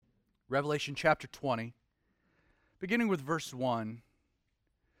Revelation chapter 20, beginning with verse 1.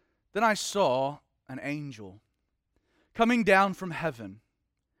 Then I saw an angel coming down from heaven,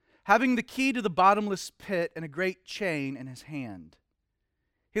 having the key to the bottomless pit and a great chain in his hand.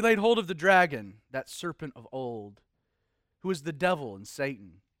 He laid hold of the dragon, that serpent of old, who is the devil and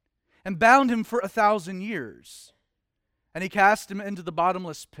Satan, and bound him for 1,000 years. And he cast him into the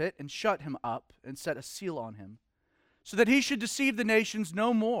bottomless pit and shut him up and set a seal on him, so that he should deceive the nations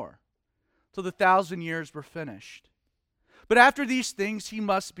no more, till the 1,000 years were finished. But after these things he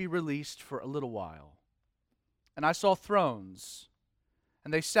must be released for a little while. And I saw thrones,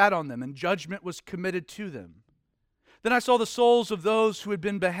 and they sat on them, and judgment was committed to them. Then I saw the souls of those who had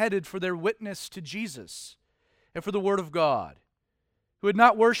been beheaded for their witness to Jesus and for the word of God, who had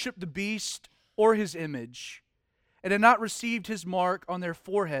not worshipped the beast or his image, and had not received his mark on their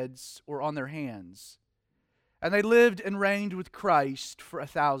foreheads or on their hands. And they lived and reigned with Christ for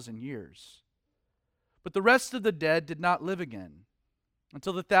 1,000 years. But the rest of the dead did not live again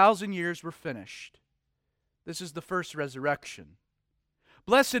until the 1,000 years were finished. This is the first resurrection.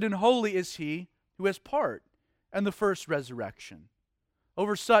 Blessed and holy is he who has part in the first resurrection.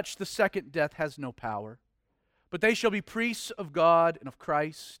 Over such the second death has no power, but they shall be priests of God and of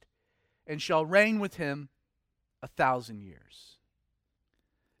Christ, and shall reign with him 1,000 years.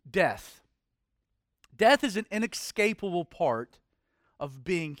 Death. Death is an inescapable part of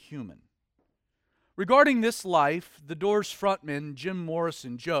being human. Regarding this life, the Doors frontman Jim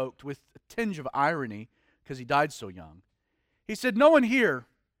Morrison joked with a tinge of irony because he died so young. He said, "No one here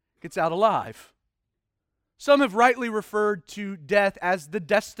gets out alive." Some have rightly referred to death as the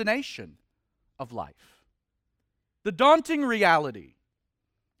destination of life. The daunting reality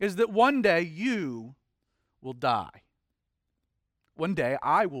is that one day you will die. One day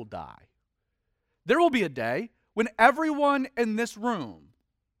I will die. There will be a day when everyone in this room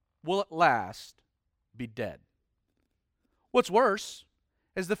will at last be dead. What's worse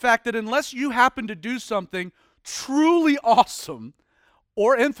is the fact that unless you happen to do something truly awesome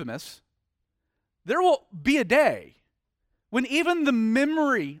or infamous, there will be a day when even the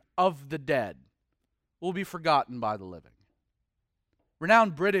memory of the dead will be forgotten by the living.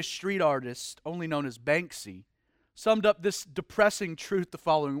 Renowned British street artist, only known as Banksy, summed up this depressing truth the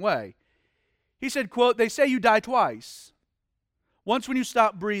following way. He said, quote, "They say you die twice. Once when you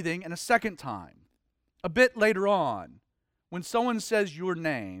stop breathing, and a second time, a bit later on, when someone says your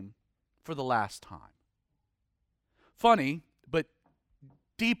name for the last time." Funny, but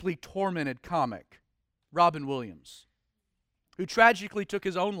deeply tormented comic, Robin Williams, who tragically took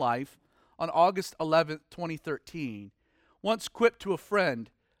his own life on August 11th, 2013, once quipped to a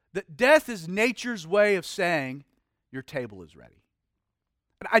friend that death is nature's way of saying, your table is ready.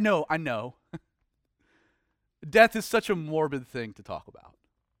 And I know. Death is such a morbid thing to talk about.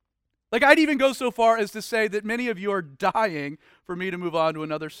 Like, I'd even go so far as to say that many of you are dying for me to move on to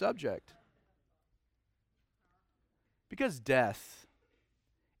another subject. Because death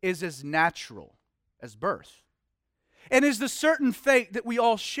is as natural as birth, and is the certain fate that we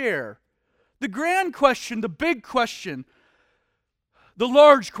all share. The grand question, the big question, the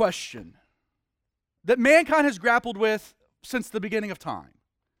large question that mankind has grappled with since the beginning of time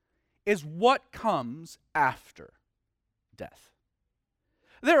is what comes after death.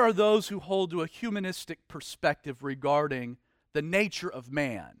 There are those who hold to a humanistic perspective regarding the nature of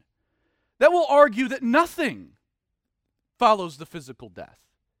man that will argue that nothing follows the physical death.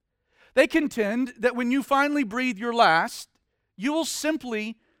 They contend that when you finally breathe your last, you will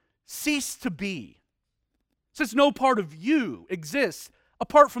simply cease to be, since no part of you exists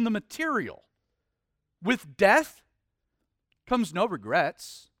apart from the material. With death comes no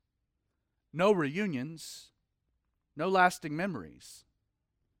regrets, no reunions, no lasting memories.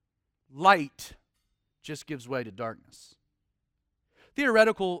 Light just gives way to darkness.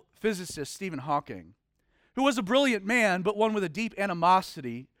 Theoretical physicist Stephen Hawking, who was a brilliant man but one with a deep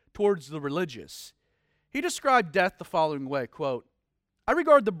animosity towards the religious, he described death the following way, quote, "I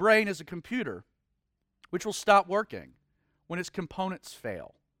regard the brain as a computer which will stop working when its components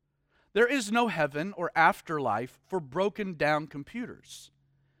fail. There is no heaven or afterlife for broken down computers.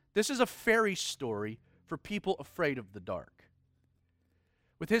 This is a fairy story for people afraid of the dark."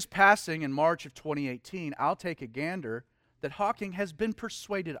 With his passing in March of 2018, I'll take a gander that Hawking has been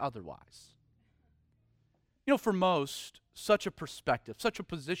persuaded otherwise. You know, for most, such a perspective, such a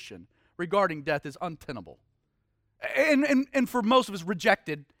position regarding death is untenable. And for most of us,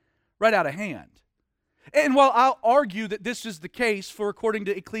 rejected right out of hand. And while I'll argue that this is the case, for according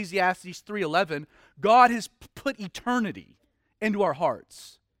to Ecclesiastes 3:11, God has put eternity into our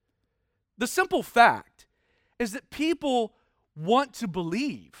hearts. The simple fact is that people want to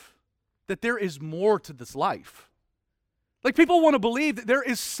believe that there is more to this life. Like, people want to believe that there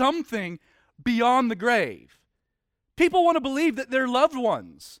is something beyond the grave. People want to believe that their loved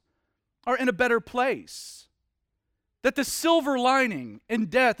ones are in a better place. That the silver lining in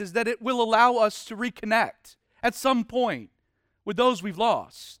death is that it will allow us to reconnect at some point with those we've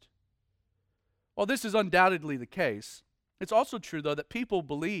lost. While this is undoubtedly the case, it's also true, though, that people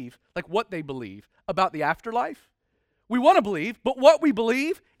believe, like what they believe about the afterlife. We want to believe, but what we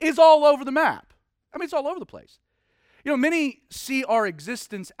believe is all over the map. I mean, it's all over the place. You know, many see our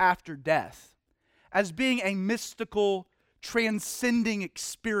existence after death as being a mystical, transcending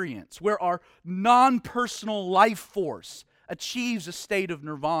experience where our non-personal life force achieves a state of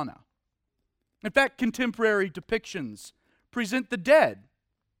nirvana. In fact, contemporary depictions present the dead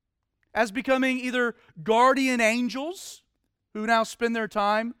as becoming either guardian angels who now spend their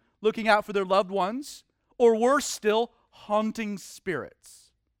time looking out for their loved ones, or worse still, haunting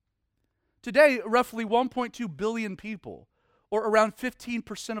spirits. Today, roughly 1.2 billion people, or around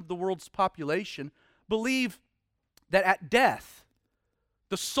 15% of the world's population, believe that at death,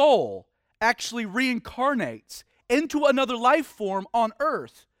 the soul actually reincarnates into another life form on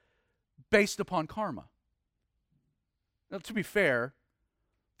earth based upon karma. Now, to be fair,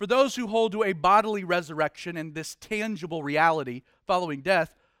 for those who hold to a bodily resurrection and this tangible reality following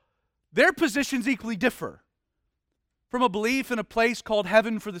death, their positions equally differ. From a belief in a place called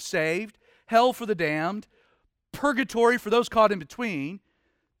heaven for the saved, hell for the damned, purgatory for those caught in between,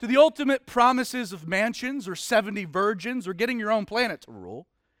 to the ultimate promises of mansions or 70 virgins or getting your own planet to rule,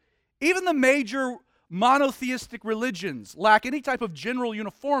 even the major monotheistic religions lack any type of general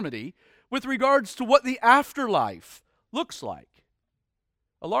uniformity with regards to what the afterlife looks like.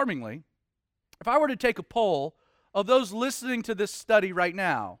 Alarmingly, if I were to take a poll of those listening to this study right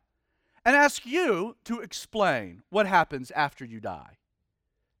now and ask you to explain what happens after you die,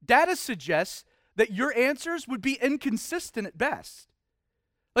 data suggests that your answers would be inconsistent at best.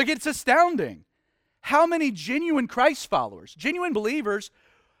 Like, it's astounding how many genuine Christ followers, genuine believers,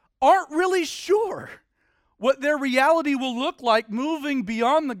 aren't really sure what their reality will look like moving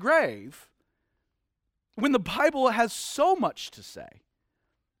beyond the grave when the Bible has so much to say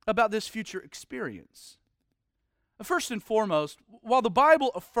about this future experience. First and foremost, while the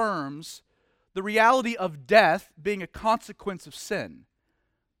Bible affirms the reality of death being a consequence of sin,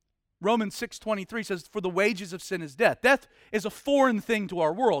 Romans 6:23 says, "For the wages of sin is death." Death is a foreign thing to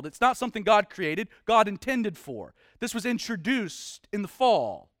our world. It's not something God created, God intended for. This was introduced in the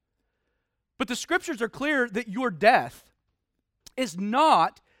fall. But the scriptures are clear that your death is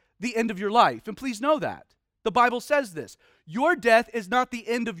not the end of your life. And please know that. The Bible says this. Your death is not the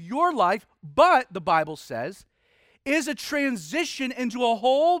end of your life, but, the Bible says, is a transition into a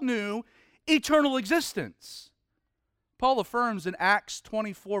whole new eternal existence. Paul affirms in Acts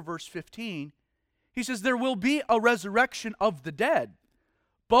 24, verse 15, he says, "There will be a resurrection of the dead,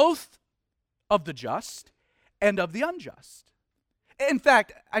 both of the just and of the unjust." In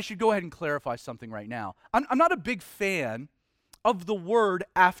fact, I should go ahead and clarify something right now. I'm not a big fan of the word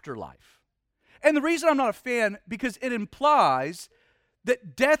afterlife. And the reason I'm not a fan, because it implies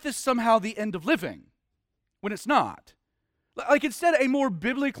that death is somehow the end of living, when it's not. Like, instead, a more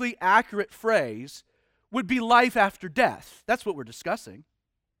biblically accurate phrase would be life after death. That's what we're discussing.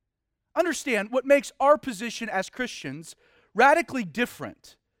 Understand, what makes our position as Christians radically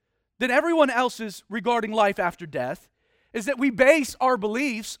different than everyone else's regarding life after death is that we base our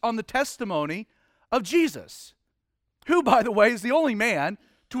beliefs on the testimony of Jesus, who, by the way, is the only man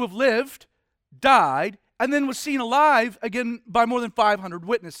to have lived, died, and then was seen alive again by more than 500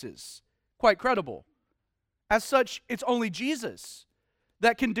 witnesses. Quite credible. As such, it's only Jesus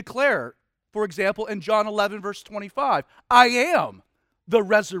that can declare, for example, in John 11, verse 25, "I am the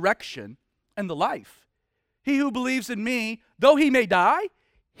resurrection and the life. He who believes in me, though he may die,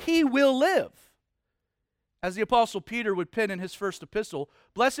 he will live." As the Apostle Peter would pen in his first epistle,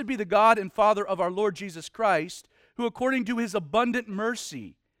 "Blessed be the God and Father of our Lord Jesus Christ, who according to his abundant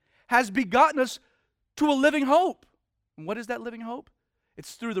mercy has begotten us to a living hope." And what is that living hope?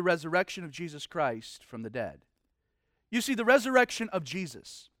 It's through the resurrection of Jesus Christ from the dead. You see, the resurrection of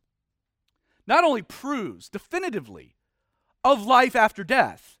Jesus not only proves definitively of life after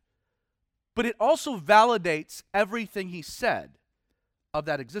death, but it also validates everything he said of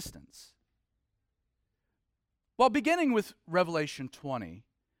that existence. While beginning with Revelation 20,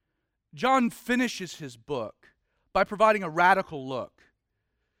 John finishes his book by providing a radical look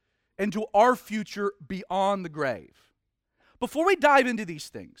into our future beyond the grave. Before we dive into these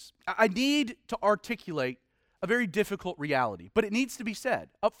things, I need to articulate a very difficult reality, but it needs to be said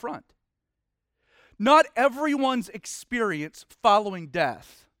up front. Not everyone's experience following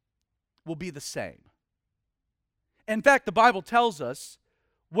death will be the same. In fact, the Bible tells us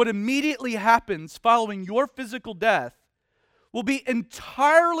what immediately happens following your physical death will be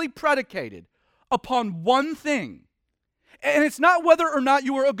entirely predicated upon one thing. And it's not whether or not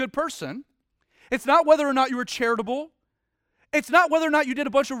you were a good person. It's not whether or not you were charitable. It's not whether or not you did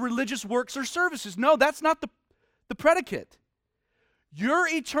a bunch of religious works or services. No, that's not the predicate. Your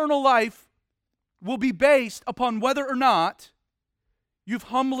eternal life will be based upon whether or not you've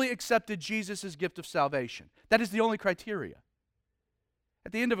humbly accepted Jesus' gift of salvation. That is the only criteria.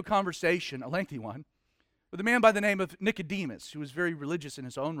 At the end of a conversation, a lengthy one, with a man by the name of Nicodemus, who was very religious in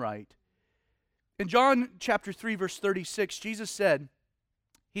his own right, in John chapter 3, verse 36, Jesus said,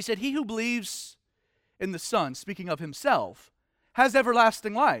 he said, "He who believes in the Son," speaking of himself, "has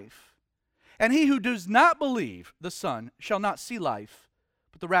everlasting life. And he who does not believe the Son shall not see life,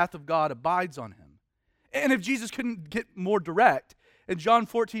 but the wrath of God abides on him." And if Jesus couldn't get more direct, in John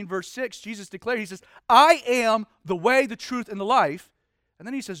 14, verse 6, Jesus declared, he says, "I am the way, the truth, and the life." And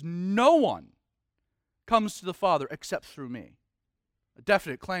then he says, "No one comes to the Father except through me." A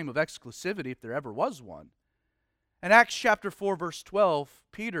definite claim of exclusivity if there ever was one. In Acts chapter 4, verse 12,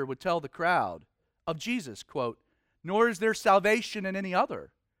 Peter would tell the crowd of Jesus, quote, "Nor is there salvation in any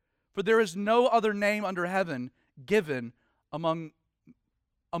other, for there is no other name under heaven given among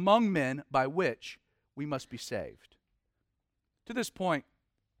men by which we must be saved." To this point,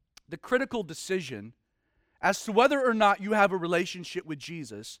 the critical decision as to whether or not you have a relationship with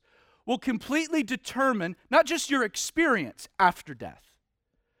Jesus will completely determine not just your experience after death,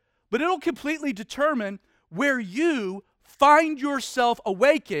 but it'll completely determine where you find yourself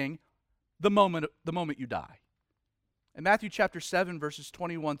awaking the moment you die. In Matthew chapter 7, verses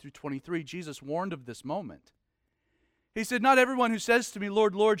 21 through 23, Jesus warned of this moment. He said, "Not everyone who says to me,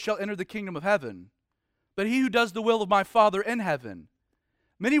 'Lord, Lord,' shall enter the kingdom of heaven, but he who does the will of my Father in heaven.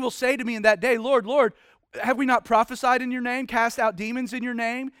 Many will say to me in that day, 'Lord, Lord, have we not prophesied in your name, cast out demons in your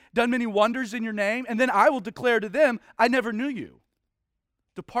name, done many wonders in your name?' And then I will declare to them, 'I never knew you.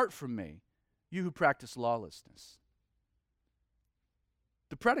 Depart from me, you who practice lawlessness.'"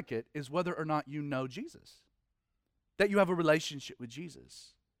 The predicate is whether or not you know Jesus, that you have a relationship with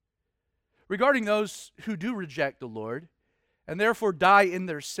Jesus. Regarding those who do reject the Lord and therefore die in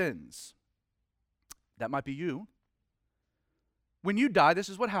their sins, that might be you. When you die, this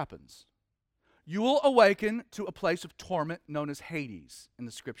is what happens. You will awaken to a place of torment known as Hades in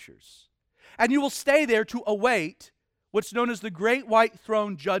the Scriptures. And you will stay there to await what's known as the Great White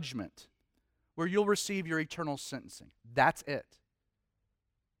Throne Judgment, where you'll receive your eternal sentencing. That's it.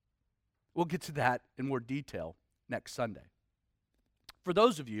 We'll get to that in more detail next Sunday. For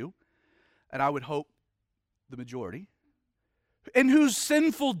those of you, and I would hope the majority, in whose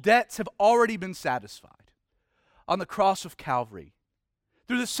sinful debts have already been satisfied on the cross of Calvary,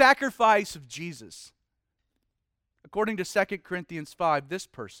 through the sacrifice of Jesus, according to 2 Corinthians 5, this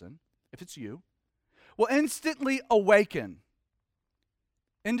person, if it's you, will instantly awaken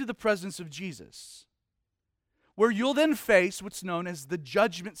into the presence of Jesus, where you'll then face what's known as the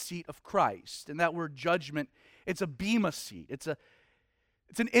judgment seat of Christ. And that word judgment, it's a bema seat. It's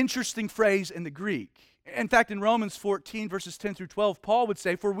an interesting phrase in the Greek. In fact, in Romans 14, verses 10 through 12, Paul would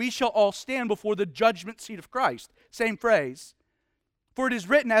say, "For we shall all stand before the judgment seat of Christ." Same phrase. "For it is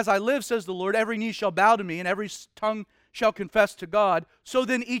written, 'As I live, says the Lord, every knee shall bow to me, and every tongue shall confess to God.' So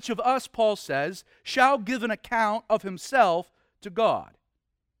then each of us," Paul says, "shall give an account of himself to God."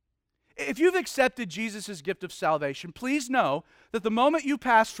 If you've accepted Jesus' gift of salvation, please know that the moment you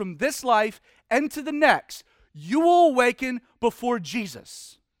pass from this life and to the next, you will awaken before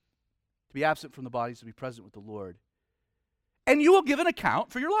Jesus. To be absent from the body is to be present with the Lord. And you will give an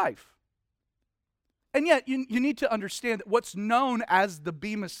account for your life. And yet, you need to understand that what's known as the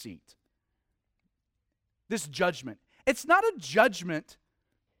bema seat, this judgment, it's not a judgment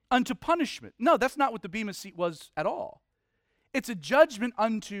unto punishment. No, that's not what the bema seat was at all. It's a judgment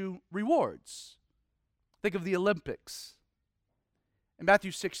unto rewards. Think of the Olympics. In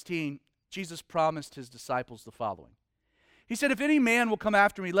Matthew 16, Jesus promised his disciples the following. He said, "If any man will come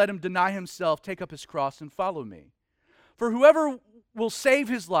after me, let him deny himself, take up his cross, and follow me. For whoever will save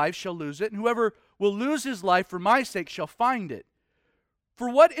his life shall lose it, and whoever will lose his life for my sake shall find it. For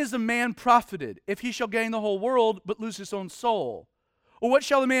what is a man profited if he shall gain the whole world but lose his own soul? Or what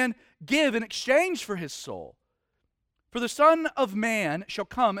shall a man give in exchange for his soul? For the Son of Man shall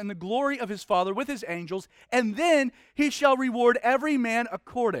come in the glory of his Father with his angels, and then he shall reward every man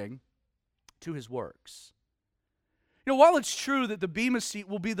according to his works." You know, while it's true that the bema seat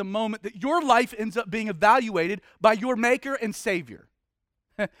will be the moment that your life ends up being evaluated by your Maker and Savior,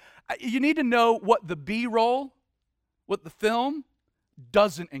 you need to know what the B-roll, what the film,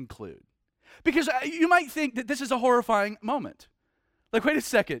 doesn't include. Because you might think that this is a horrifying moment. Like, wait a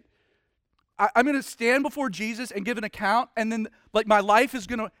second. I'm going to stand before Jesus and give an account, and then like my life is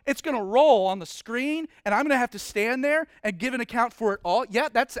it's going to roll on the screen, and I'm going to have to stand there and give an account for it all. Yeah,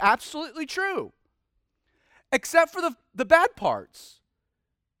 that's absolutely true. Except for the bad parts.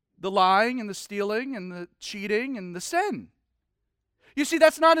 The lying and the stealing and the cheating and the sin. You see,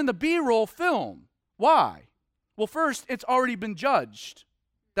 that's not in the B-roll film. Why? Well, first, it's already been judged.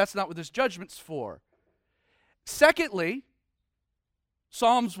 That's not what this judgment's for. Secondly,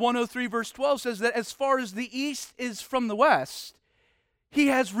 Psalms 103 verse 12 says that as far as the east is from the west, He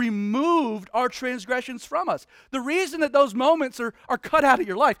has removed our transgressions from us. The reason that those moments are cut out of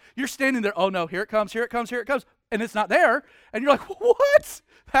your life, you're standing there, oh no, here it comes, here it comes, here it comes, and it's not there. And you're like, what?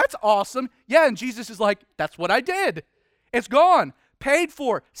 That's awesome. Yeah, and Jesus is like, that's what I did. It's gone, paid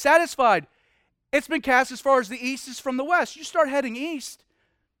for, satisfied. It's been cast as far as the east is from the west. You start heading east,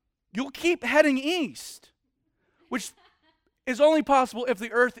 you'll keep heading east, which is only possible if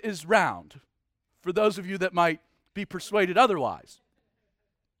the earth is round, for those of you that might be persuaded otherwise.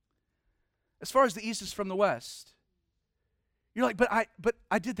 As far as the east is from the west, you're like, but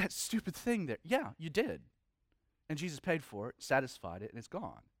I did that stupid thing there. Yeah, you did. And Jesus paid for it, satisfied it, and it's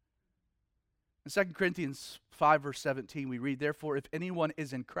gone. In 2 Corinthians 5 verse 17, we read, therefore, if anyone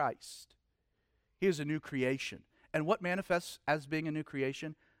is in Christ, he is a new creation. And what manifests as being a new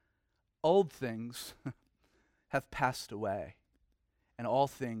creation? Old things have passed away, and all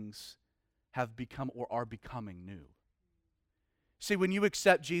things have become or are becoming new. See, when you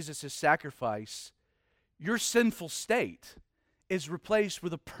accept Jesus' sacrifice, your sinful state is replaced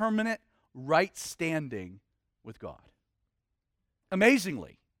with a permanent right standing with God.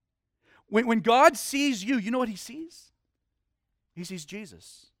 Amazingly, when God sees you, you know what He sees? He sees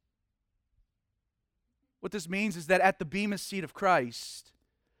Jesus. What this means is that at the bema seat of Christ,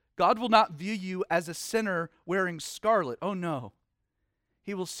 God will not view you as a sinner wearing scarlet. Oh no.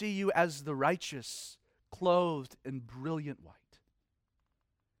 He will see you as the righteous, clothed in brilliant white.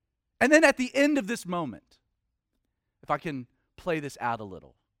 And then at the end of this moment, if I can play this out a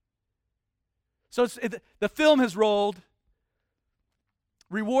little. So the film has rolled,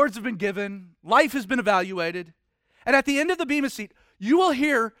 rewards have been given, life has been evaluated, and at the end of the bema seat, you will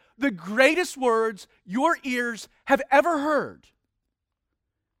hear the greatest words your ears have ever heard.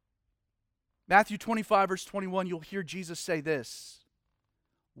 Matthew 25, verse 21, you'll hear Jesus say this,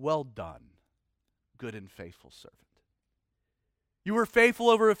 well done, good and faithful servant. You were faithful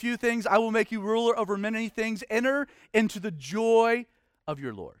over a few things, I will make you ruler over many things. Enter into the joy of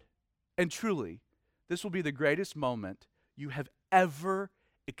your Lord. And truly, this will be the greatest moment you have ever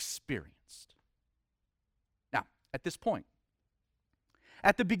experienced. Now, at this point,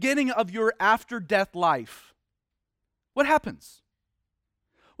 at the beginning of your after-death life, what happens?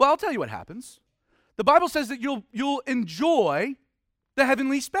 Well, I'll tell you what happens. The Bible says that you'll enjoy the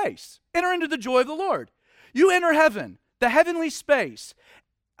heavenly space. Enter into the joy of the Lord. You enter heaven, the heavenly space,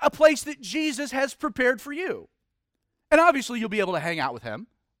 a place that Jesus has prepared for you. And obviously you'll be able to hang out with Him.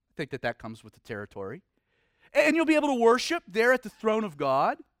 I think that comes with the territory. And you'll be able to worship there at the throne of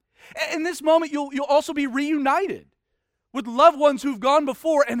God. In this moment, you'll also be reunited with loved ones who've gone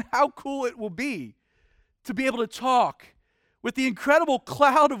before, and how cool it will be to be able to talk with the incredible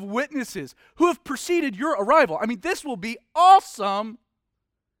cloud of witnesses who have preceded your arrival. I mean, this will be awesome.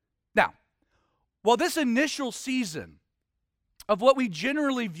 Now, while this initial season of what we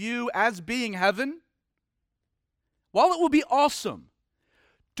generally view as being heaven, while it will be awesome,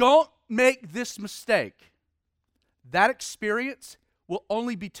 don't make this mistake. That experience will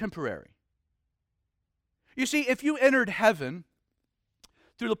only be temporary. You see, if you entered heaven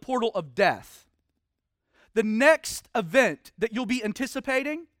through the portal of death, the next event that you'll be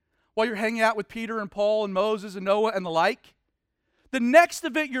anticipating while you're hanging out with Peter and Paul and Moses and Noah and the like, the next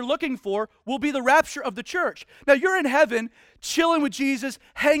event you're looking for will be the rapture of the church. Now, you're in heaven, chilling with Jesus,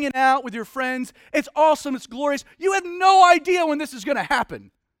 hanging out with your friends. It's awesome. It's glorious. You have no idea when this is going to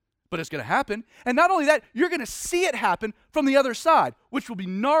happen, but it's going to happen. And not only that, you're going to see it happen from the other side, which will be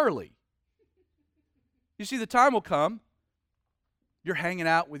gnarly. You see, the time will come, you're hanging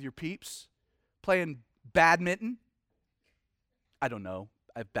out with your peeps, playing badminton. I don't know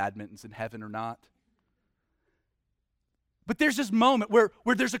if badminton's in heaven or not. But there's this moment where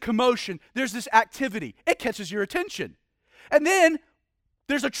there's a commotion, there's this activity. It catches your attention. And then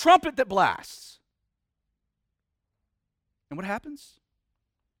there's a trumpet that blasts. And what happens?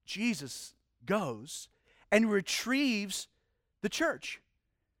 Jesus goes and retrieves the church.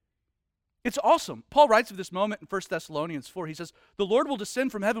 It's awesome. Paul writes of this moment in 1 Thessalonians 4. He says, "The Lord will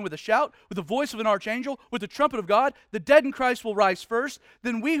descend from heaven with a shout, with the voice of an archangel, with the trumpet of God. The dead in Christ will rise first.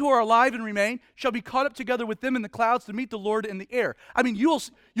 Then we who are alive and remain shall be caught up together with them in the clouds to meet the Lord in the air." I mean, you'll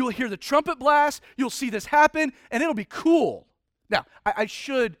hear the trumpet blast, you'll see this happen, and it'll be cool. Now, I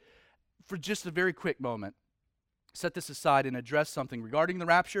should, for just a very quick moment, set this aside and address something regarding the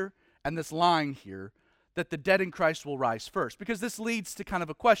rapture and this line here, that the dead in Christ will rise first. Because this leads to kind of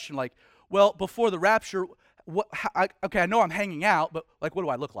a question like, well, before the rapture, I know I'm hanging out, but like, what do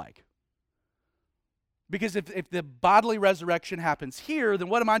I look like? Because if the bodily resurrection happens here, then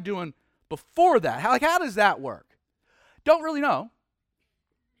what am I doing before that? How does that work? Don't really know.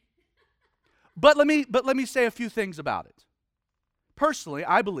 But let me say a few things about it. Personally,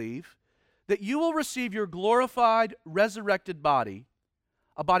 I believe that you will receive your glorified, resurrected body,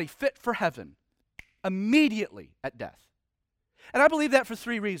 a body fit for heaven, immediately at death. And I believe that for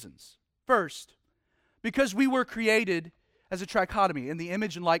three reasons. First, because we were created as a trichotomy in the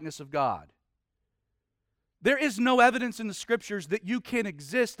image and likeness of God. There is no evidence in the scriptures that you can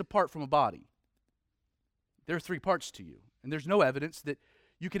exist apart from a body. There are three parts to you, and there's no evidence that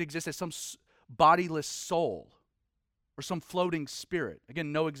you can exist as some bodiless soul or some floating spirit.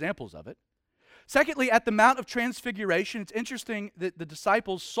 Again, no examples of it. Secondly, at the Mount of Transfiguration, it's interesting that the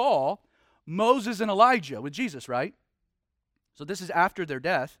disciples saw Moses and Elijah with Jesus, right? So this is after their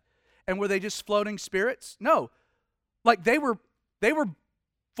death. And were they just floating spirits? No. Like they were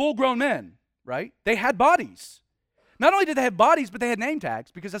full-grown men, right? They had bodies. Not only did they have bodies, but they had name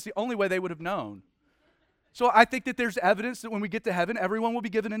tags, because that's the only way they would have known. So I think that there's evidence that when we get to heaven, everyone will be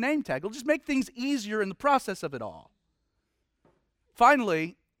given a name tag. It'll just make things easier in the process of it all.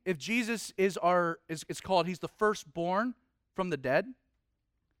 Finally, if Jesus is called, he's the firstborn from the dead.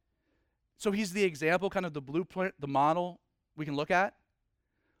 So he's the example, kind of the blueprint, the model we can look at.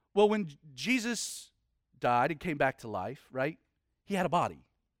 Well, when Jesus died and came back to life, right, he had a body.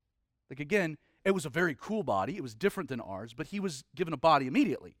 Like, again, it was a very cool body. It was different than ours, but he was given a body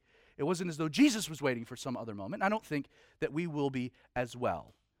immediately. It wasn't as though Jesus was waiting for some other moment. I don't think that we will be as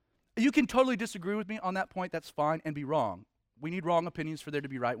well. You can totally disagree with me on that point. That's fine, and be wrong. We need wrong opinions for there to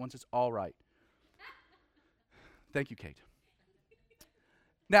be right ones. It's all right. Thank you, Kate.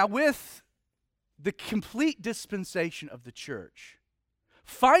 Now, with the complete dispensation of the church,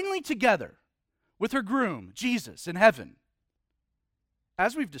 finally together with her groom, Jesus, in heaven,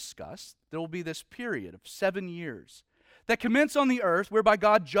 as we've discussed, there will be this period of 7 years that commence on the earth whereby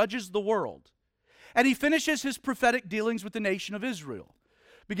God judges the world. And he finishes his prophetic dealings with the nation of Israel,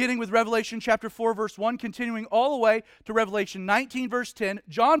 beginning with Revelation chapter 4, verse 1, continuing all the way to Revelation 19, verse 10.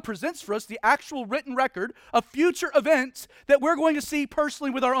 John presents for us the actual written record of future events that we're going to see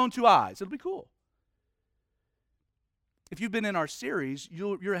personally with our own two eyes. It'll be cool. If you've been in our series,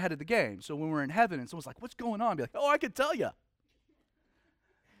 you're ahead of the game. So when we're in heaven and someone's like, "What's going on?" Be like, "Oh, I could tell you."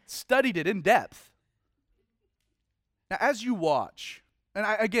 Studied it in depth. Now, as you watch, and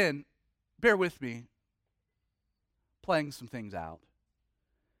again, bear with me, playing some things out.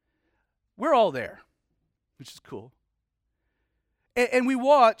 We're all there, which is cool. And we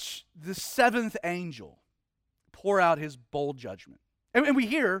watch the seventh angel pour out his bold judgment. And we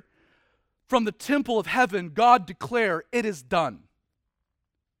hear from the temple of heaven, God declare, "It is done."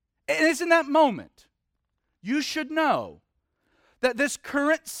 And it's in that moment you should know that this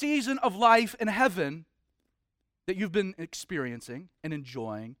current season of life in heaven that you've been experiencing and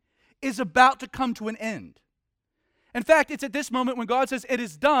enjoying is about to come to an end. In fact, it's at this moment when God says, "It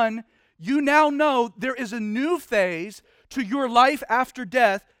is done," you now know there is a new phase to your life after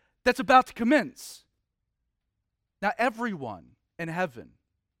death that's about to commence. Now, everyone in heaven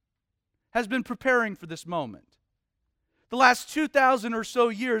has been preparing for this moment. The last 2,000 or so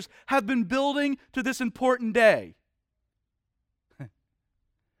years have been building to this important day.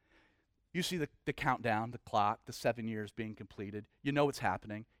 You see the countdown, the clock, the 7 years being completed. You know what's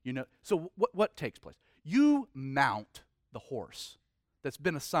happening. So what takes place? You mount the horse that's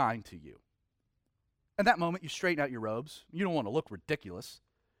been assigned to you. At that moment, you straighten out your robes. You don't want to look ridiculous.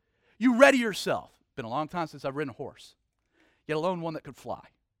 You ready yourself. Been a long time since I've ridden a horse, yet alone one that could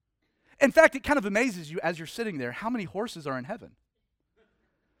fly. In fact, it kind of amazes you as you're sitting there how many horses are in heaven.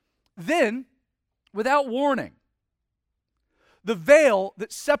 Then, without warning, the veil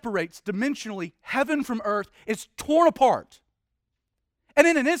that separates dimensionally heaven from earth is torn apart. And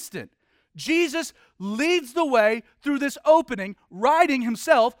in an instant, Jesus leads the way through this opening, riding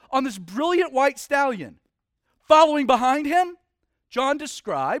himself on this brilliant white stallion. Following behind him, John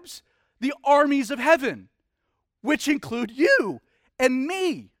describes the armies of heaven, which include you and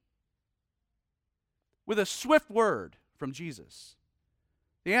me. With a swift word from Jesus,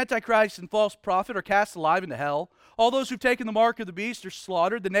 The Antichrist and false prophet are cast alive into hell. All those who've taken the mark of the beast are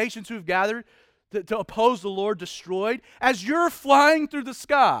slaughtered. The nations who've gathered to oppose the Lord destroyed. As you're flying through the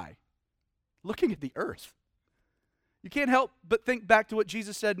sky, looking at the earth, you can't help but think back to what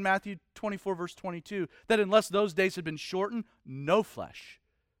Jesus said in Matthew 24, verse 22, that unless those days had been shortened, no flesh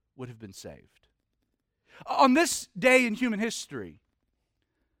would have been saved. On this day in human history,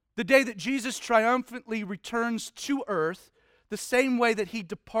 the day that Jesus triumphantly returns to earth, the same way that he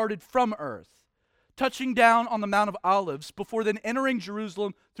departed from earth, touching down on the Mount of Olives before then entering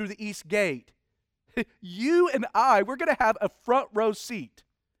Jerusalem through the east gate, you and I, we're going to have a front row seat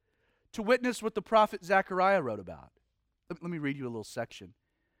to witness what the prophet Zechariah wrote about. Let me read you a little section.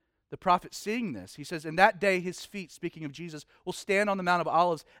 The prophet seeing this, he says, "In that day his feet," speaking of Jesus, "will stand on the Mount of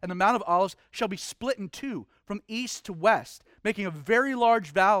Olives, and the Mount of Olives shall be split in two, from east to west, making a very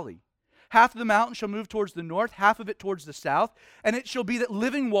large valley. Half of the mountain shall move towards the north, half of it towards the south, and it shall be that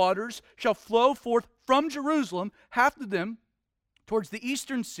living waters shall flow forth from Jerusalem, half of them towards the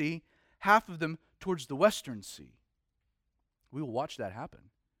eastern sea, half of them towards the western sea." We will watch that happen.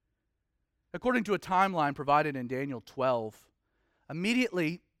 According to a timeline provided in Daniel 12,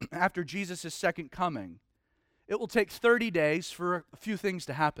 immediately after Jesus' second coming, it will take 30 days for a few things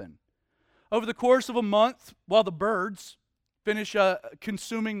to happen. Over the course of a month, while the birds finish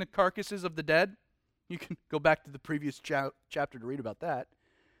consuming the carcasses of the dead, you can go back to the previous chapter to read about that,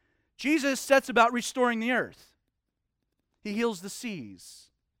 Jesus sets about restoring the earth. He heals the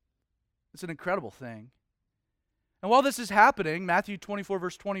seas. It's an incredible thing. And while this is happening, Matthew 24,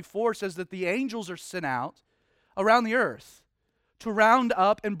 verse 24 says that the angels are sent out around the earth to round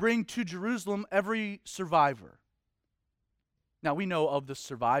up and bring to Jerusalem every survivor. Now, we know of the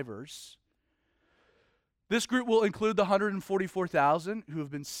survivors. This group will include the 144,000 who have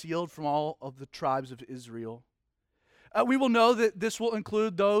been sealed from all of the tribes of Israel. We will know that this will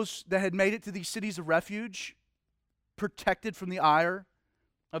include those that had made it to these cities of refuge, protected from the ire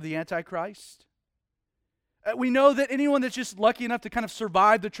of the Antichrist. We know that anyone that's just lucky enough to kind of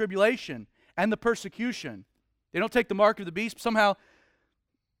survive the tribulation and the persecution, they don't take the mark of the beast, somehow,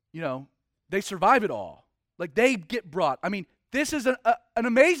 they survive it all. Like they get brought. I mean, this is an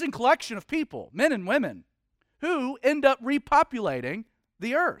amazing collection of people, men and women, who end up repopulating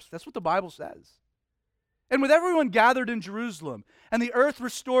the earth. That's what the Bible says. And with everyone gathered in Jerusalem and the earth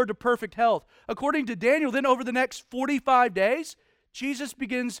restored to perfect health, according to Daniel, then over the next 45 days, Jesus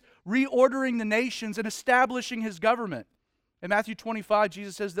begins reordering the nations and establishing his government. In Matthew 25,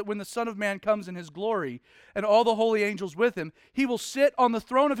 Jesus says that when the Son of Man comes in his glory and all the holy angels with him, he will sit on the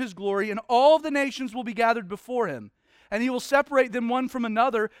throne of his glory and all the nations will be gathered before him. And he will separate them one from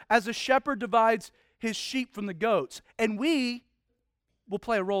another as a shepherd divides his sheep from the goats. And we will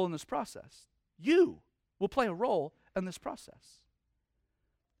play a role in this process. You will play a role in this process.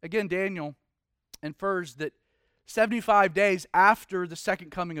 Again, Daniel infers that 75 days after the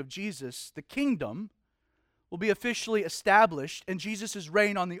second coming of Jesus, the kingdom will be officially established and Jesus'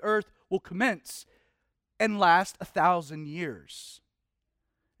 reign on the earth will commence and last 1,000 years.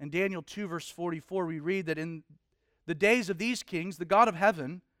 In Daniel 2, verse 44, we read that in the days of these kings, the God of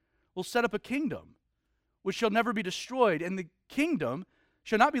heaven will set up a kingdom which shall never be destroyed, and the kingdom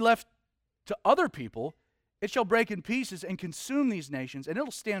shall not be left to other people. It shall break in pieces and consume these nations, and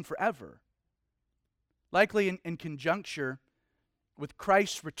it'll stand forever. Likely in conjuncture with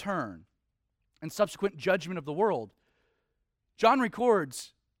Christ's return and subsequent judgment of the world, John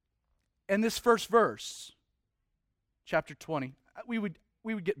records in this first verse, chapter 20, we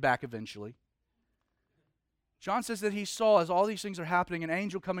would get back eventually. John says that he saw, as all these things are happening, an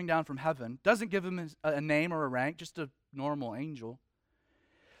angel coming down from heaven. Doesn't give him a name or a rank, just a normal angel.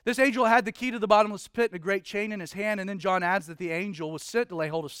 This angel had the key to the bottomless pit and a great chain in his hand, and then John adds that the angel was sent to lay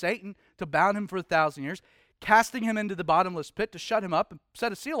hold of Satan, to bound him for 1,000 years, casting him into the bottomless pit to shut him up and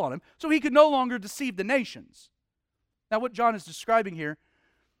set a seal on him, so he could no longer deceive the nations. Now what John is describing here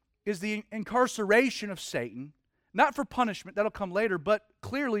is the incarceration of Satan, not for punishment, that'll come later, but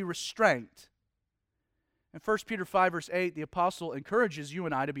clearly restraint. In 1 Peter 5, verse 8, the apostle encourages you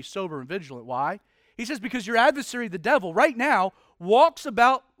and I to be sober and vigilant. Why? He says, because your adversary, the devil, right now, walks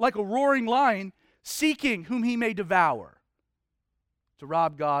about like a roaring lion, seeking whom he may devour, to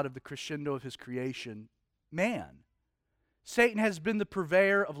rob God of the crescendo of his creation, man. Satan has been the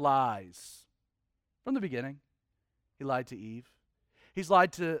purveyor of lies. From the beginning, he lied to Eve. He's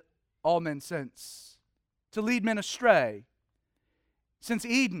lied to all men since, to lead men astray. Since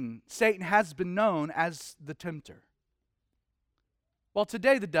Eden, Satan has been known as the tempter. While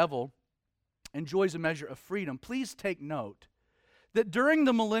today the devil enjoys a measure of freedom, please take note that during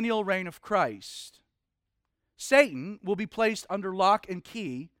the millennial reign of Christ, Satan will be placed under lock and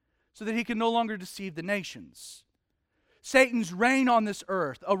key so that he can no longer deceive the nations. Satan's reign on this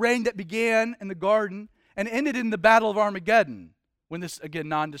earth, a reign that began in the garden and ended in the Battle of Armageddon, when this, again,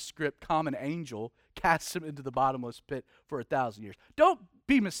 nondescript common angel casts him into the bottomless pit for 1,000 years. Don't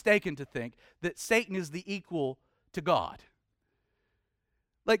be mistaken to think that Satan is the equal to God.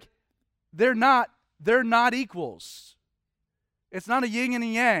 Like, they're not equals. It's not a yin and a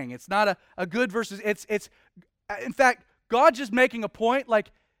yang. It's not a good versus, it's in fact, God's just making a point,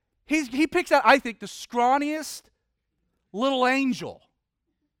 like, he picks out, I think, the scrawniest little angel.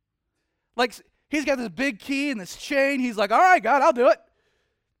 Like, he's got this big key and this chain. He's like, all right, God, I'll do it.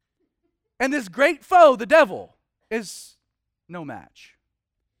 And this great foe, the devil, is no match.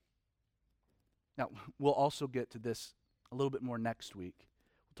 Now, we'll also get to this a little bit more next week.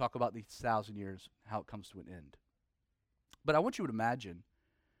 We'll talk about these 1,000 years, how it comes to an end. But I want you to imagine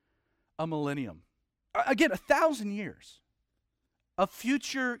a millennium. Again, 1,000 years of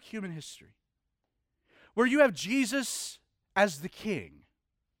future human history where you have Jesus as the king,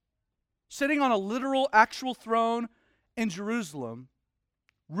 sitting on a literal, actual throne in Jerusalem,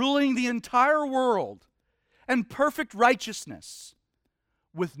 ruling the entire world in perfect righteousness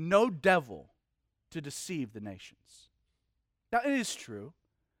with no devil to deceive the nations. Now, it is true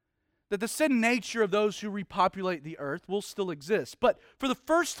that the sin nature of those who repopulate the earth will still exist, but for the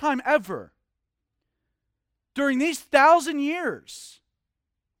first time ever, during these 1,000 years,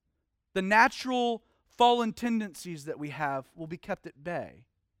 the natural fallen tendencies that we have will be kept at bay.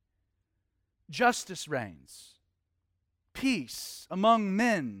 Justice reigns. Peace among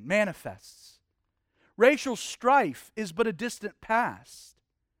men manifests. Racial strife is but a distant past.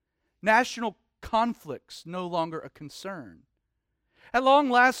 National conflicts no longer a concern. At long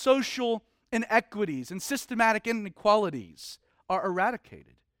last, social inequities and systematic inequalities are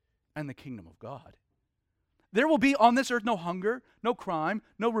eradicated in the kingdom of God. There will be on this earth no hunger, no crime,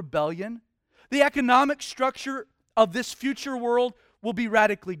 no rebellion. The economic structure of this future world will be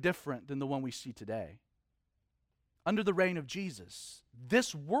radically different than the one we see today. Under the reign of Jesus,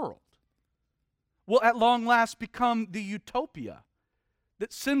 this world will at long last become the utopia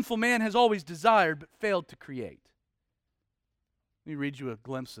that sinful man has always desired but failed to create. Let me read you a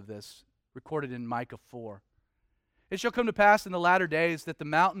glimpse of this, recorded in Micah 4. It shall come to pass in the latter days that the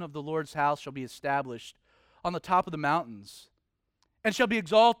mountain of the Lord's house shall be established on the top of the mountains, and shall be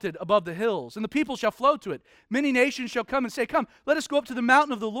exalted above the hills, and the people shall flow to it. Many nations shall come and say, come, let us go up to the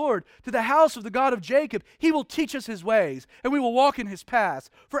mountain of the Lord, to the house of the God of Jacob. He will teach us his ways, and we will walk in his paths.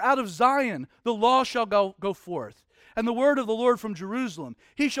 For out of Zion the law shall go forth, and the word of the Lord from Jerusalem.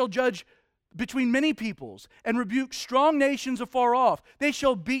 He shall judge between many peoples, and rebuke strong nations afar off. They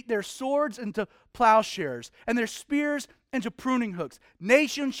shall beat their swords into plowshares, and their spears into pruning hooks.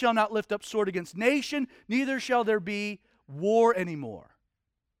 Nation shall not lift up sword against nation, neither shall there be war anymore.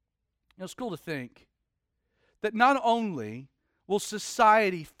 You know, it's cool to think that not only will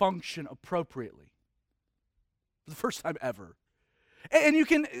society function appropriately, for the first time ever, and you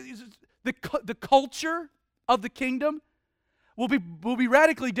can, the culture of the kingdom will be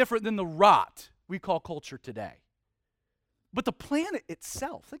radically different than the rot we call culture today. But the planet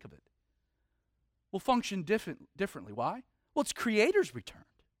itself, think of it, will function differently. Why? Well, its creator's returned.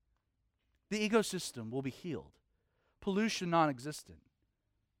 The ecosystem will be healed. Pollution non-existent.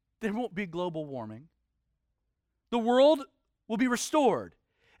 There won't be global warming. The world will be restored.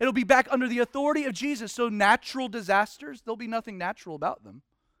 It'll be back under the authority of Jesus. So natural disasters, there'll be nothing natural about them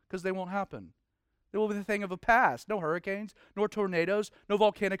because they won't happen. They will be the thing of a past. No hurricanes, nor tornadoes, no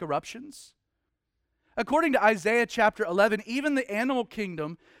volcanic eruptions. According to Isaiah chapter 11, even the animal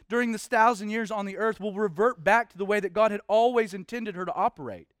kingdom during this 1,000 years on the earth will revert back to the way that God had always intended her to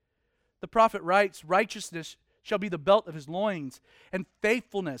operate. The prophet writes, righteousness shall be the belt of his loins, and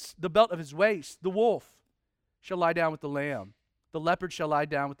faithfulness the belt of his waist. The wolf shall lie down with the lamb. The leopard shall lie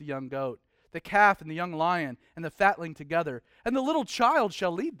down with the young goat. The calf and the young lion and the fatling together, and the little child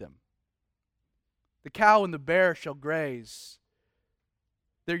shall lead them. The cow and the bear shall graze.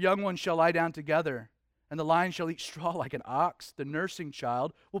 Their young ones shall lie down together, and the lion shall eat straw like an ox. The nursing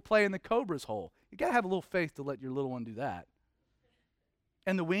child will play in the cobra's hole. You got to have a little faith to let your little one do that.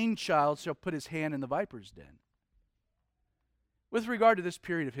 And the weaned child shall put his hand in the viper's den. With regard to this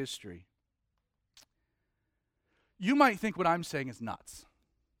period of history, you might think what I'm saying is nuts.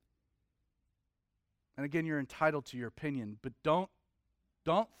 And again, you're entitled to your opinion, but don't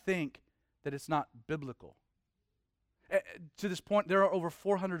think that it's not biblical. To this point, there are over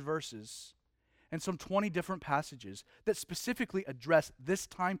 400 verses and some 20 different passages that specifically address this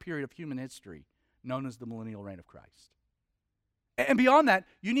time period of human history known as the millennial reign of Christ. And beyond that,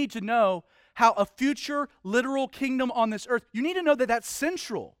 you need to know how a future literal kingdom on this earth, you need to know that that's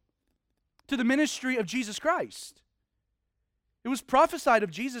central to the ministry of Jesus Christ. It was prophesied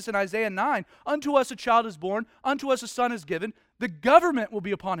of Jesus in Isaiah 9, unto us a child is born, unto us a son is given, the government will be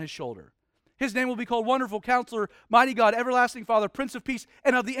upon his shoulder. His name will be called Wonderful Counselor, Mighty God, Everlasting Father, Prince of Peace,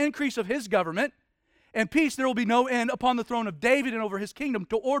 and of the increase of his government and peace there will be no end upon the throne of David and over his kingdom,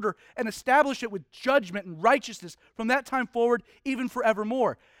 to order and establish it with judgment and righteousness from that time forward, even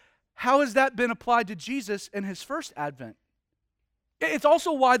forevermore. How has that been applied to Jesus in his first advent? It's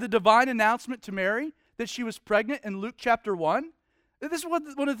also why the divine announcement to Mary that she was pregnant in Luke chapter 1, this is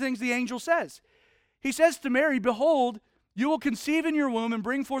one of the things the angel says. He says to Mary, behold, you will conceive in your womb and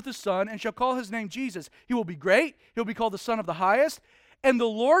bring forth a son, and shall call his name Jesus. He will be great. He'll be called the Son of the Highest. And the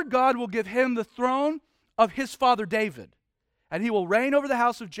Lord God will give him the throne of his father David. And he will reign over the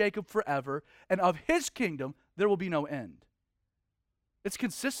house of Jacob forever. And of his kingdom there will be no end. It's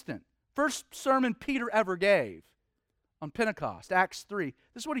consistent. First sermon Peter ever gave on Pentecost, Acts 3.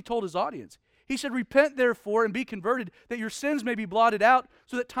 This is what he told his audience. He said, repent therefore and be converted, that your sins may be blotted out,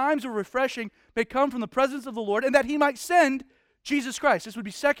 so that times of refreshing may come from the presence of the Lord, and that he might send Jesus Christ. This would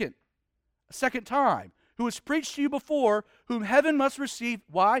be a second time, who was preached to you before, whom heaven must receive.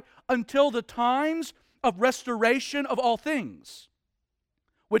 Why? Until the times of restoration of all things,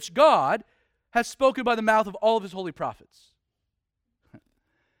 which God has spoken by the mouth of all of his holy prophets.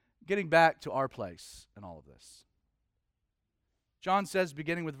 Getting back to our place in all of this. John says,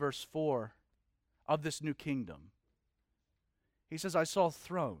 beginning with verse 4, of this new kingdom, he says, I saw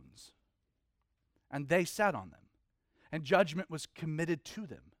thrones, and they sat on them, and judgment was committed to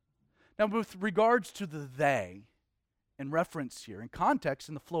them. Now, with regards to the they, in reference here, in context,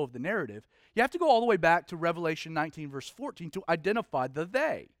 in the flow of the narrative, you have to go all the way back to Revelation 19, verse 14, to identify the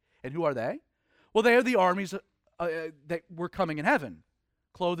they. And who are they? Well, they are the armies that were coming in heaven,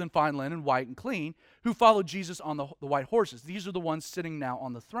 clothed in fine linen, white and clean, who followed Jesus on the white horses. These are the ones sitting now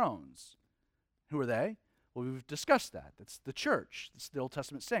on the thrones. Who are they? Well, we've discussed that. That's the church. It's the Old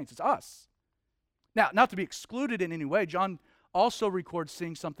Testament saints. It's us. Now, not to be excluded in any way, John also records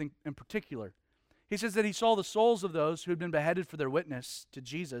seeing something in particular. He says that he saw the souls of those who had been beheaded for their witness to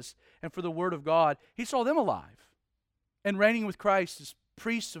Jesus and for the word of God. He saw them alive and reigning with Christ as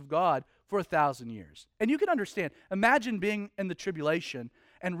priests of God for 1,000 years. And you can understand, imagine being in the tribulation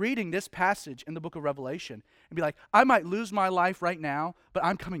and reading this passage in the book of Revelation and be like, I might lose my life right now, but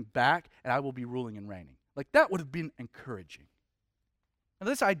I'm coming back and I will be ruling and reigning. Like, that would have been encouraging. And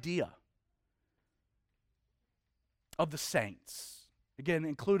this idea of the saints, again,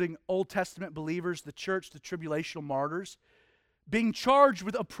 including Old Testament believers, the church, the tribulational martyrs, being charged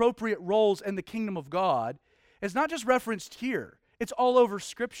with appropriate roles in the kingdom of God, is not just referenced here. It's all over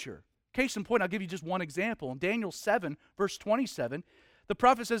Scripture. Case in point, I'll give you just one example. In Daniel 7, verse 27, the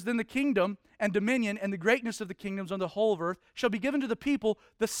prophet says, then the kingdom and dominion and the greatness of the kingdoms on the whole of earth shall be given to the people,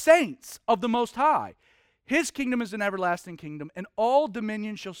 the saints of the Most High. His kingdom is an everlasting kingdom, and all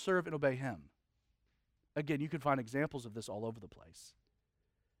dominion shall serve and obey him. Again, you can find examples of this all over the place.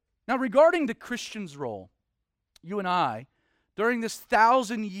 Now, regarding the Christian's role, you and I, during this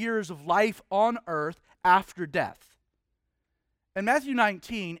 1,000 years of life on earth after death. In Matthew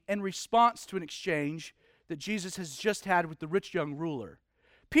 19, in response to an exchange that Jesus has just had with the rich young ruler,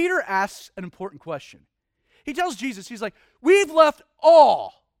 Peter asks an important question. He tells Jesus, he's like, we've left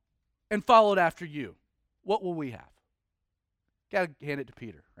all and followed after you. What will we have? Got to hand it to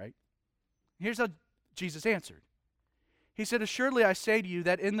Peter, right? Here's how Jesus answered. He said, assuredly I say to you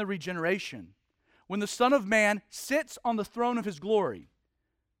that in the regeneration, when the Son of Man sits on the throne of his glory,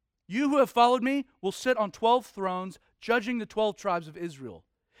 you who have followed me will sit on 12 thrones, judging the 12 tribes of Israel.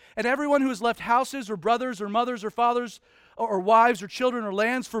 And everyone who has left houses or brothers or mothers or fathers or wives or children or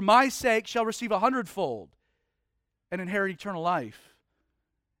lands for my sake shall receive 100-fold and inherit eternal life.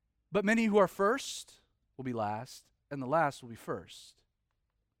 But many who are first will be last, and the last will be first.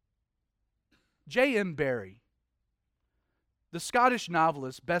 J.M. Barrie, the Scottish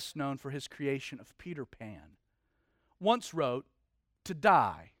novelist best known for his creation of Peter Pan, once wrote, to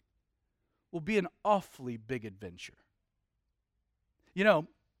die will be an awfully big adventure. You know,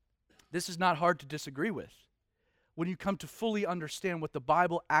 this is not hard to disagree with when you come to fully understand what the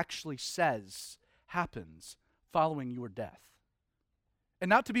Bible actually says happens following your death. And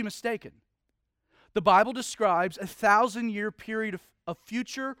not to be mistaken, the Bible describes a 1,000-year period of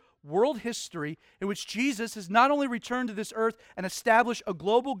future world history in which Jesus has not only returned to this earth and established a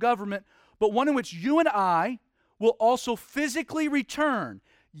global government, but one in which you and I will also physically return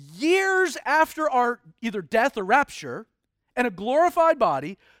years after our either death or rapture and a glorified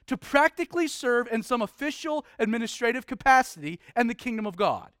body to practically serve in some official administrative capacity in the kingdom of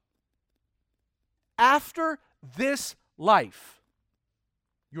God. after this life,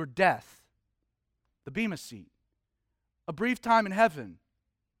 your death, the Bema seat, a brief time in heaven,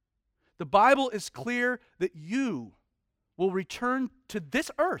 the Bible is clear that you will return to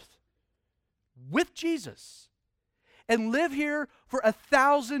this earth with Jesus and live here for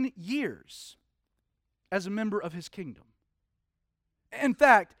 1,000 years as a member of his kingdom. In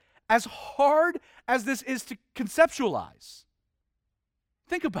fact, as hard as this is to conceptualize,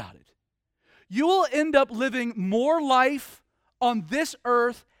 think about it. You will end up living more life on this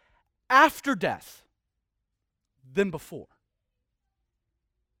earth after death than before.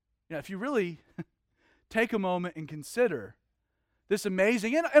 If you really take a moment and consider this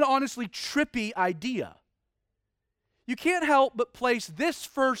amazing and honestly trippy idea, you can't help but place this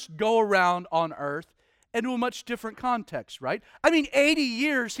first go-around on earth into a much different context, right? 80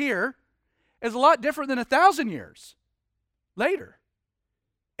 years here is a lot different than 1,000 years later.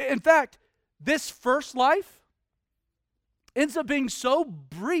 In fact, this first life ends up being so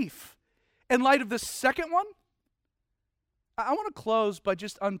brief in light of the second one. I want to close by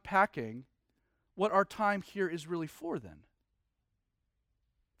just unpacking what our time here is really for then.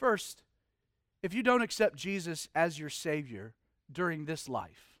 First, if you don't accept Jesus as your Savior during this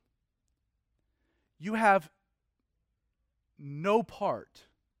life, you have no part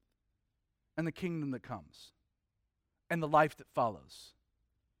in the kingdom that comes and the life that follows.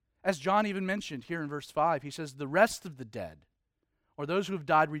 As John even mentioned here in verse 5, he says, the rest of the dead, or those who have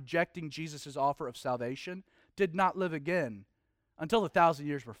died rejecting Jesus' offer of salvation, did not live again until the 1,000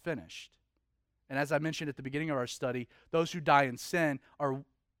 years were finished. And as I mentioned at the beginning of our study, those who die in sin are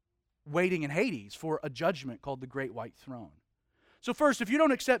waiting in Hades for a judgment called the Great White Throne. So first, if you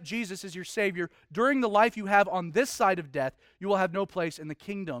don't accept Jesus as your Savior during the life you have on this side of death, you will have no place in the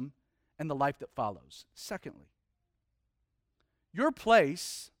kingdom and the life that follows. Secondly, your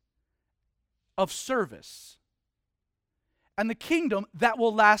place of service and the kingdom that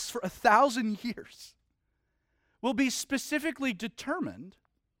will last for 1,000 years will be specifically determined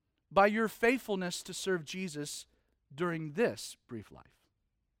by your faithfulness to serve Jesus during this brief life.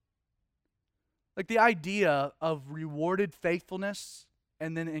 Like the idea of rewarded faithfulness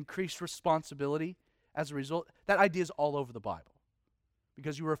and then increased responsibility as a result, that idea is all over the Bible.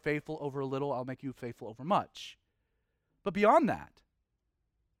 Because you were faithful over a little, I'll make you faithful over much. But beyond that,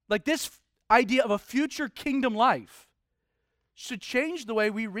 like this idea of a future kingdom life should change the way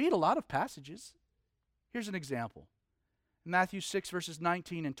we read a lot of passages. Here's an example. In Matthew 6, verses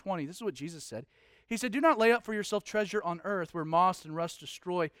 19 and 20, this is what Jesus said. He said, do not lay up for yourself treasure on earth where moth and rust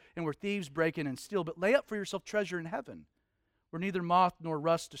destroy and where thieves break in and steal, but lay up for yourself treasure in heaven where neither moth nor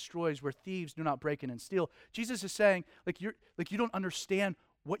rust destroys, where thieves do not break in and steal. Jesus is saying, you don't understand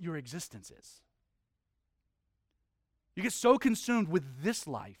what your existence is. You get so consumed with this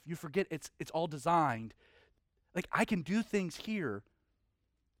life, you forget it's all designed. Like I can do things here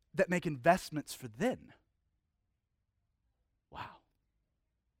that make investments for then. Wow.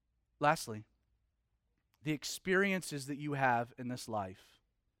 Lastly, the experiences that you have in this life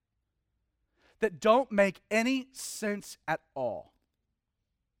that don't make any sense at all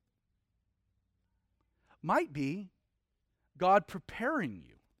might be God preparing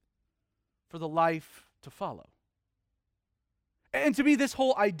you for the life to follow. And to me, this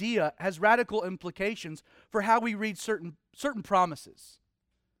whole idea has radical implications for how we read certain promises.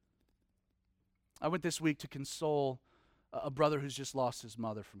 I went this week to console a brother who's just lost his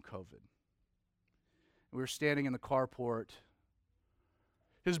mother from COVID. We were standing in the carport.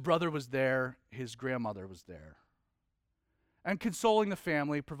 His brother was there. His grandmother was there. And consoling the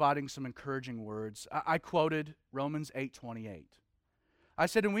family, providing some encouraging words, I quoted Romans 8:28. I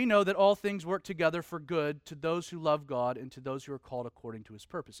said, and we know that all things work together for good to those who love God and to those who are called according to his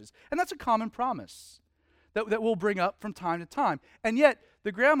purposes. And that's a common promise that we'll bring up from time to time. And yet,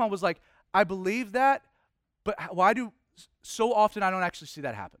 the grandma was like, I believe that, but why do so often I don't actually see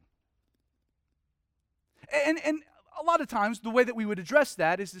that happen? And a lot of times, the way that we would address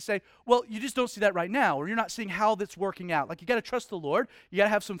that is to say, well, you just don't see that right now, or you're not seeing how that's working out. Like, you got to trust the Lord. You got to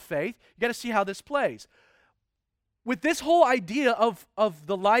have some faith. You got to see how this plays. With this whole idea of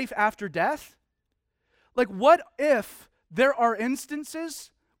the life after death, like, what if there are instances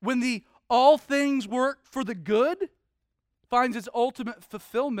when the all things work for the good finds its ultimate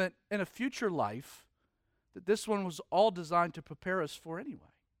fulfillment in a future life that this one was all designed to prepare us for anyway?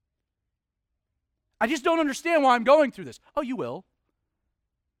 I just don't understand why I'm going through this. Oh, you will.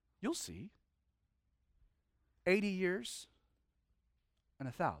 You'll see. 80 years and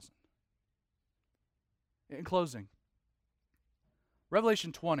 1,000. In closing,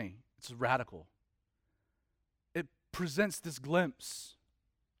 Revelation 20, it's radical. It presents this glimpse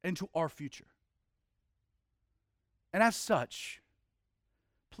into our future. And as such,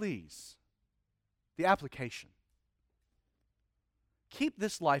 please, the application. Keep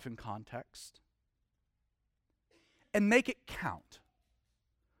this life in context and make it count,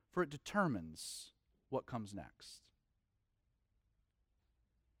 for it determines what comes next.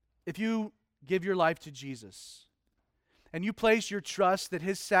 If you give your life to Jesus and you place your trust that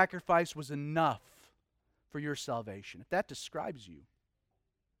His sacrifice was enough for your salvation, if that describes you,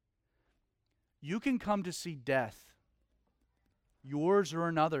 you can come to see death, yours or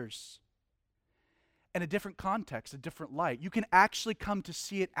another's, in a different context, a different light. You can actually come to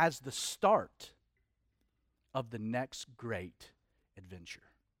see it as the start of the next great adventure.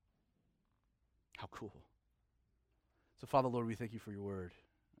 How cool. So, Father, Lord, we thank you for your word,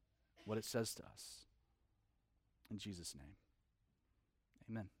 what it says to us. In Jesus' name,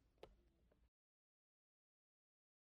 amen.